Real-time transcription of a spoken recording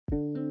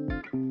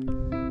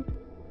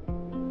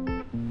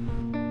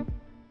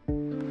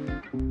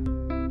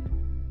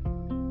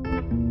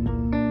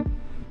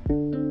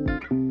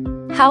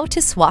How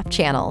to swap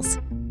channels.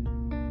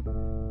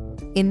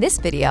 In this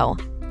video,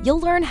 you'll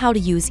learn how to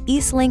use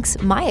Eastlink's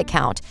My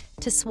Account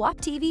to swap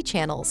TV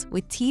channels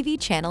with TV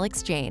Channel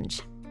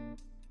Exchange.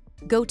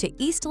 Go to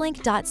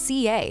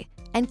eastlink.ca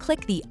and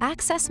click the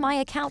Access My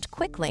Account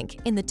quick link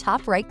in the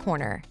top right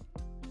corner.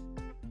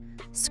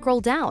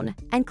 Scroll down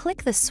and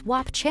click the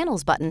Swap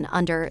Channels button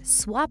under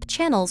Swap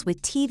Channels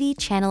with TV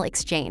Channel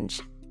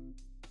Exchange.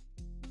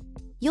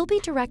 You'll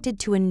be directed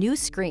to a new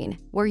screen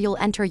where you'll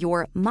enter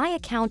your My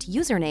Account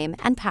username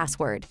and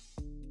password.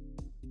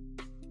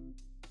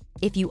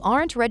 If you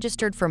aren't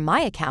registered for My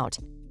Account,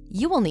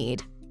 you will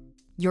need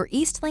your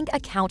Eastlink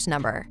account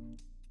number,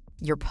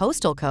 your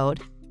postal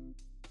code,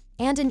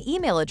 and an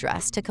email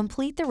address to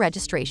complete the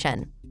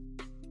registration.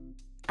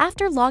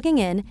 After logging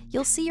in,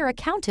 you'll see your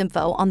account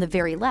info on the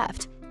very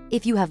left.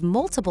 If you have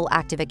multiple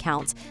active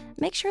accounts,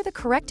 make sure the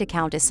correct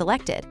account is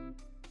selected.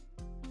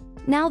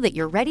 Now that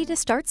you're ready to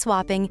start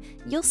swapping,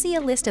 you'll see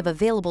a list of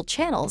available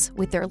channels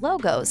with their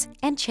logos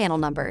and channel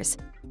numbers.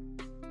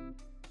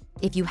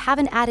 If you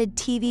haven't added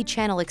TV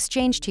Channel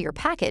Exchange to your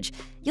package,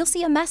 you'll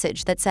see a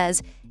message that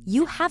says,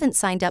 "You haven't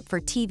signed up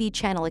for TV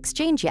Channel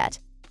Exchange yet."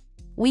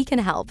 We can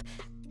help.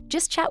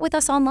 Just chat with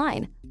us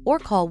online or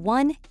call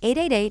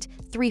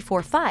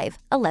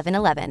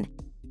 1-888-345-1111.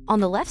 On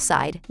the left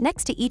side,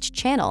 next to each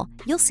channel,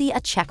 you'll see a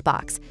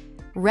checkbox.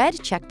 Red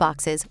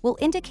checkboxes will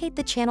indicate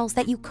the channels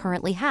that you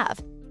currently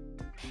have.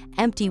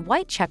 Empty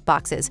white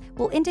checkboxes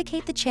will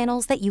indicate the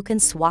channels that you can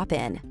swap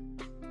in.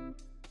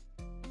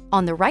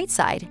 On the right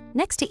side,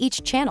 next to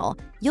each channel,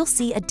 you'll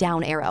see a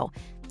down arrow.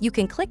 You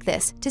can click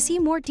this to see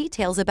more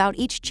details about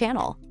each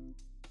channel.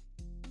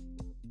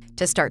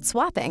 To start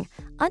swapping,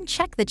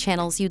 uncheck the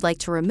channels you'd like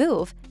to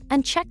remove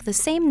and check the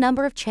same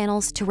number of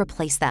channels to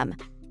replace them.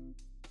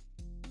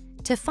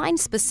 To find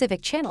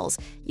specific channels,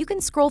 you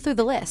can scroll through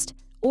the list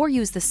or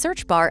use the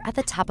search bar at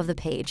the top of the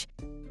page.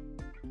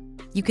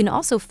 You can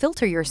also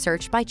filter your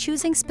search by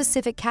choosing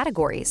specific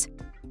categories.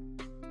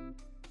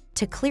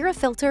 To clear a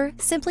filter,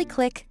 simply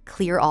click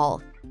Clear All.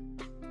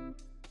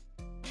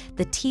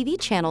 The TV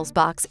Channels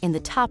box in the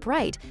top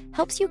right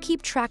helps you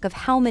keep track of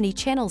how many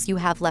channels you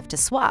have left to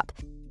swap.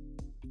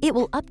 It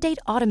will update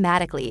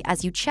automatically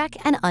as you check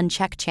and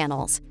uncheck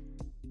channels.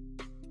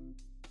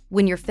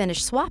 When you're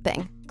finished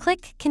swapping,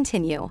 click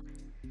Continue.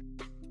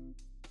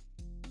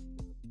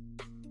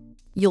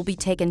 You'll be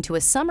taken to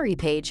a summary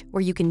page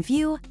where you can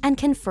view and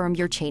confirm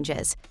your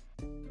changes.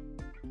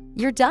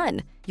 You're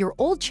done! Your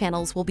old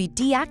channels will be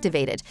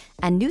deactivated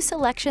and new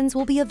selections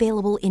will be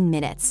available in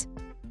minutes.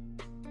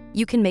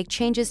 You can make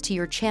changes to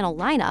your channel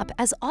lineup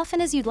as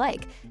often as you'd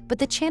like, but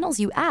the channels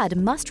you add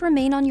must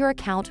remain on your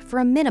account for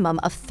a minimum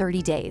of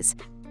 30 days.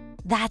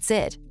 That's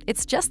it!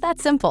 It's just that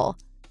simple.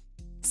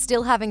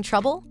 Still having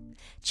trouble?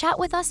 Chat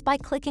with us by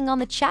clicking on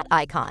the chat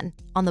icon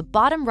on the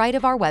bottom right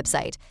of our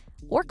website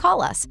or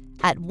call us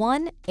at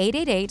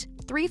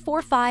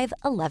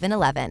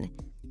 1-888-345-1111.